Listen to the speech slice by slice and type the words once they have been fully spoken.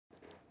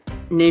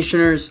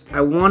Nationers, I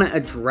want to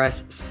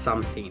address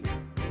something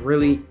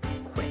really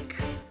quick.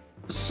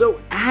 So,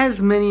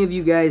 as many of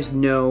you guys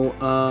know,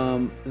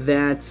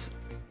 that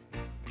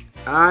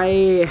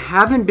I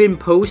haven't been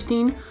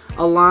posting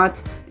a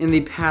lot in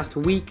the past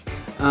week.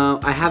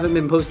 I haven't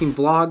been posting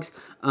vlogs.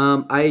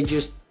 I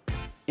just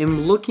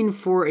am looking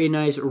for a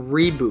nice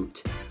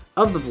reboot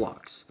of the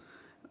vlogs.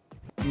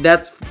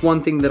 That's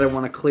one thing that I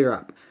want to clear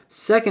up.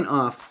 Second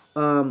off,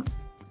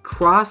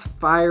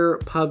 Crossfire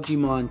PUBG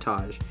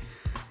montage.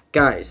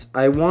 Guys,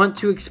 I want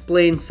to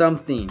explain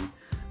something.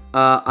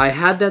 I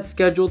had that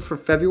scheduled for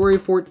February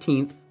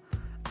 14th.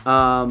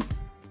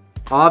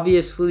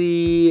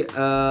 Obviously,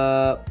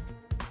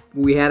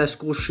 we had a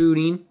school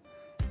shooting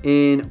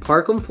in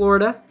Parkland,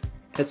 Florida,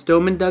 at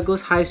Stoneman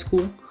Douglas High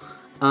School.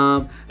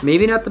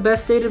 Maybe not the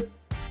best day to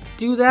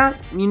do that.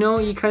 You know,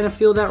 you kind of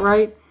feel that,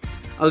 right?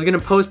 I was going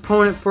to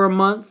postpone it for a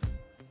month.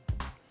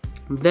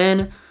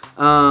 Then,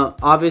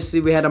 obviously,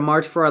 we had a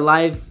March for Our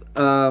Life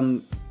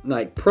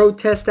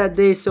protest that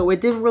day, so it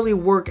didn't really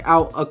work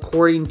out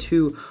according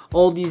to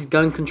all these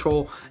gun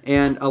control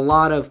and a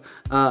lot of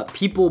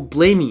people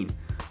blaming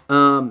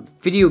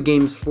video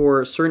games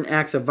for certain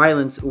acts of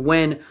violence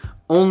when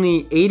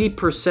only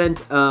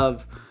 80%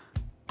 of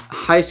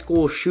high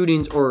school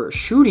shootings or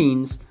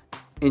shootings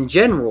in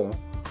general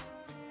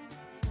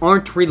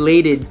aren't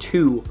related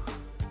to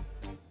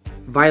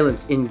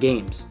violence in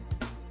games.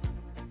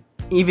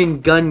 Even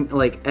gun,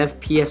 like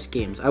FPS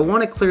games. I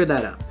want to clear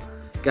that up.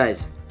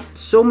 Guys,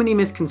 so many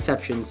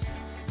misconceptions,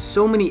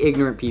 so many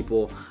ignorant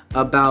people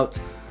about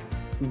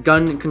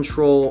gun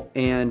control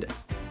and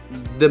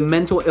the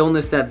mental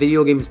illness that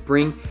video games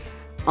bring.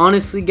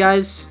 Honestly,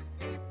 guys,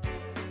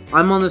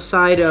 I'm on the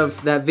side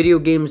of that video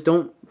games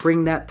don't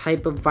bring that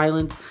type of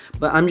violence,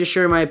 but I'm just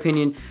sharing my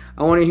opinion.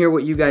 I want to hear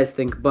what you guys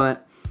think,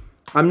 but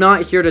I'm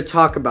not here to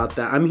talk about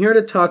that. I'm here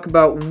to talk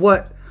about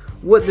what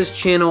this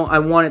channel I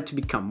want it to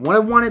become. What I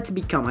want it to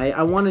become.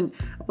 I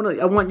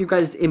want you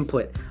guys'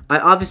 input. I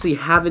obviously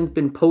haven't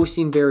been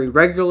posting very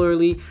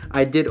regularly.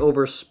 I did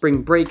over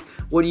spring break.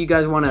 What do you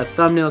guys want out of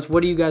thumbnails?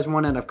 What do you guys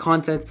want out of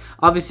content?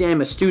 Obviously, I'm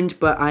a student,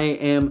 but I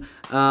am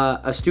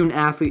a student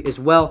athlete as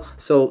well.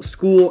 So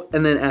school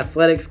and then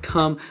athletics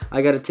come.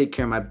 I got to take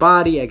care of my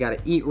body. I got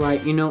to eat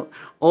right. You know,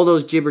 all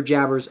those jibber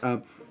jabbers.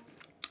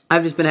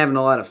 I've just been having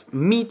a lot of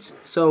meets,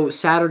 so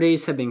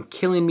Saturdays have been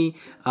killing me.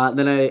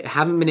 Then I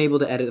haven't been able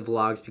to edit the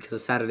vlogs because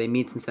of Saturday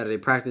meets and Saturday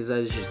practice. That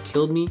has just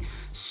killed me.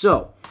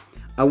 So,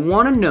 I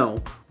want to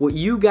know what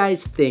you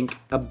guys think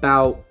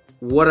about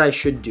what I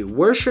should do.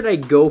 Where should I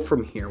go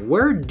from here?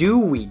 Where do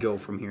we go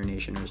from here,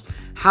 Nationers?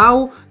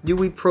 How do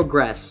we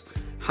progress?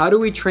 How do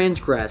we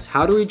transgress?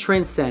 How do we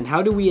transcend?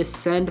 How do we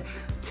ascend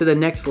to the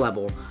next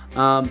level?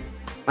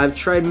 I've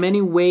tried many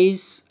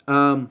ways.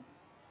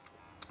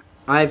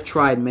 I've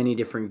tried many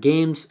different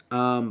games,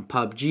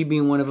 PUBG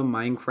being one of them,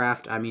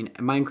 Minecraft. I mean,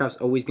 Minecraft's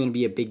always going to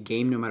be a big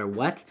game no matter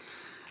what.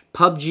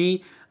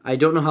 PUBG, I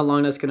don't know how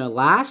long that's going to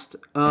last,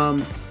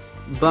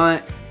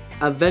 but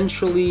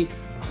eventually,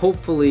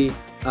 hopefully,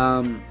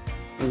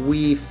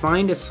 we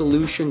find a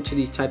solution to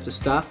these types of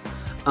stuff.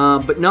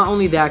 But not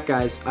only that,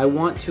 guys, I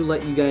want to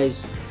let you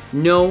guys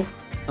know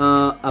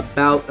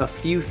about a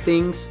few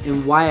things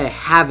and why I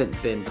haven't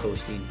been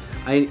posting.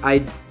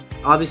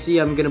 Obviously,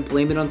 I'm going to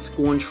blame it on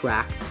school and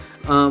track.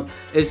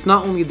 It's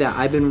not only that.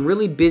 I've been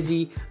really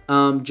busy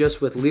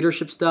just with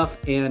leadership stuff,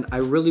 and I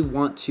really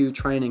want to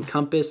try and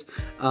encompass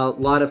a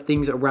lot of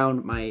things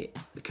around my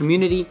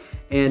community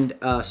and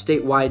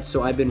statewide,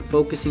 so I've been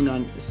focusing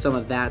on some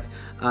of that.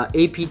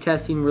 AP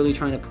testing, really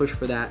trying to push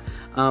for that.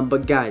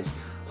 But guys,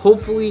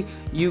 hopefully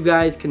you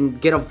guys can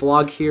get a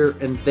vlog here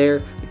and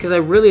there because I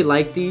really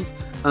like these.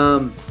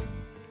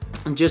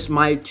 Just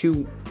my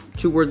two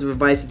words of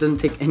advice. It doesn't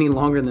take any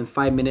longer than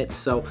 5 minutes,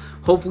 so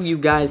hopefully you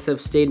guys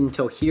have stayed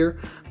until here.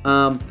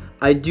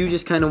 I do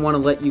just kind of want to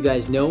let you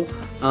guys know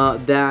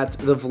that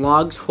the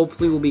vlogs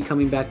hopefully will be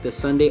coming back this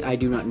Sunday. I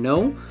do not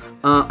know.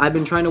 I've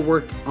been trying to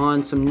work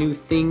on some new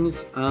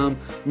things,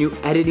 new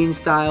editing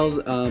styles.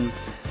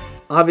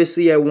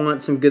 Obviously, I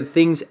want some good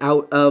things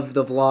out of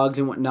the vlogs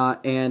and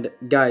whatnot. And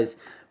guys,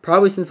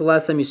 probably since the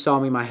last time you saw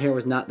me, my hair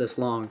was not this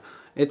long.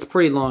 It's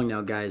pretty long now,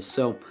 guys.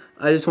 So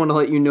I just want to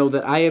let you know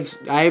that I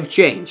have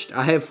changed.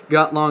 I have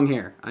got long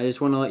hair. I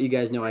just want to let you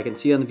guys know. I can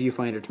see on the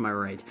viewfinder to my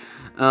right.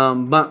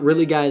 But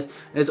really, guys,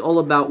 it's all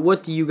about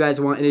what do you guys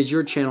want. It is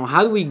your channel.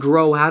 How do we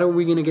grow? How are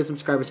we going to get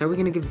subscribers? How are we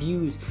going to get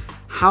views?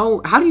 How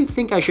do you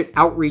think I should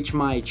outreach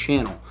my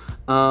channel?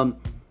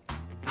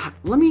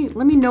 Let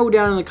me know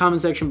down in the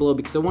comment section below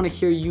because I want to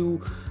hear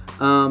you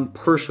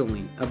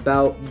personally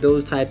about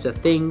those types of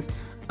things.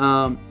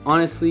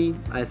 Honestly,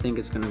 I think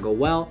it's going to go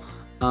well.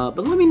 But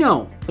let me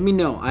know. Let me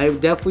know. I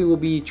definitely will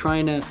be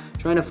trying to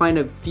find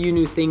a few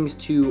new things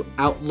to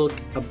outlook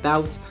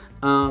about.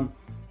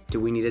 Do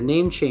we need a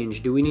name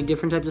change? Do we need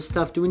different types of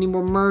stuff? Do we need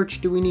more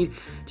merch? Do we need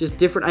just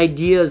different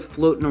ideas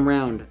floating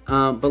around?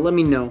 But let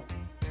me know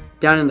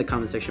down in the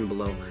comment section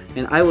below.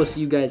 And I will see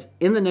you guys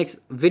in the next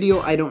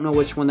video. I don't know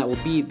which one that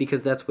will be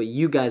because that's what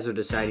you guys are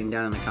deciding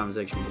down in the comment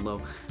section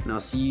below. And I'll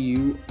see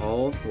you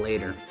all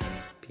later.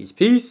 Peace,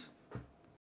 peace.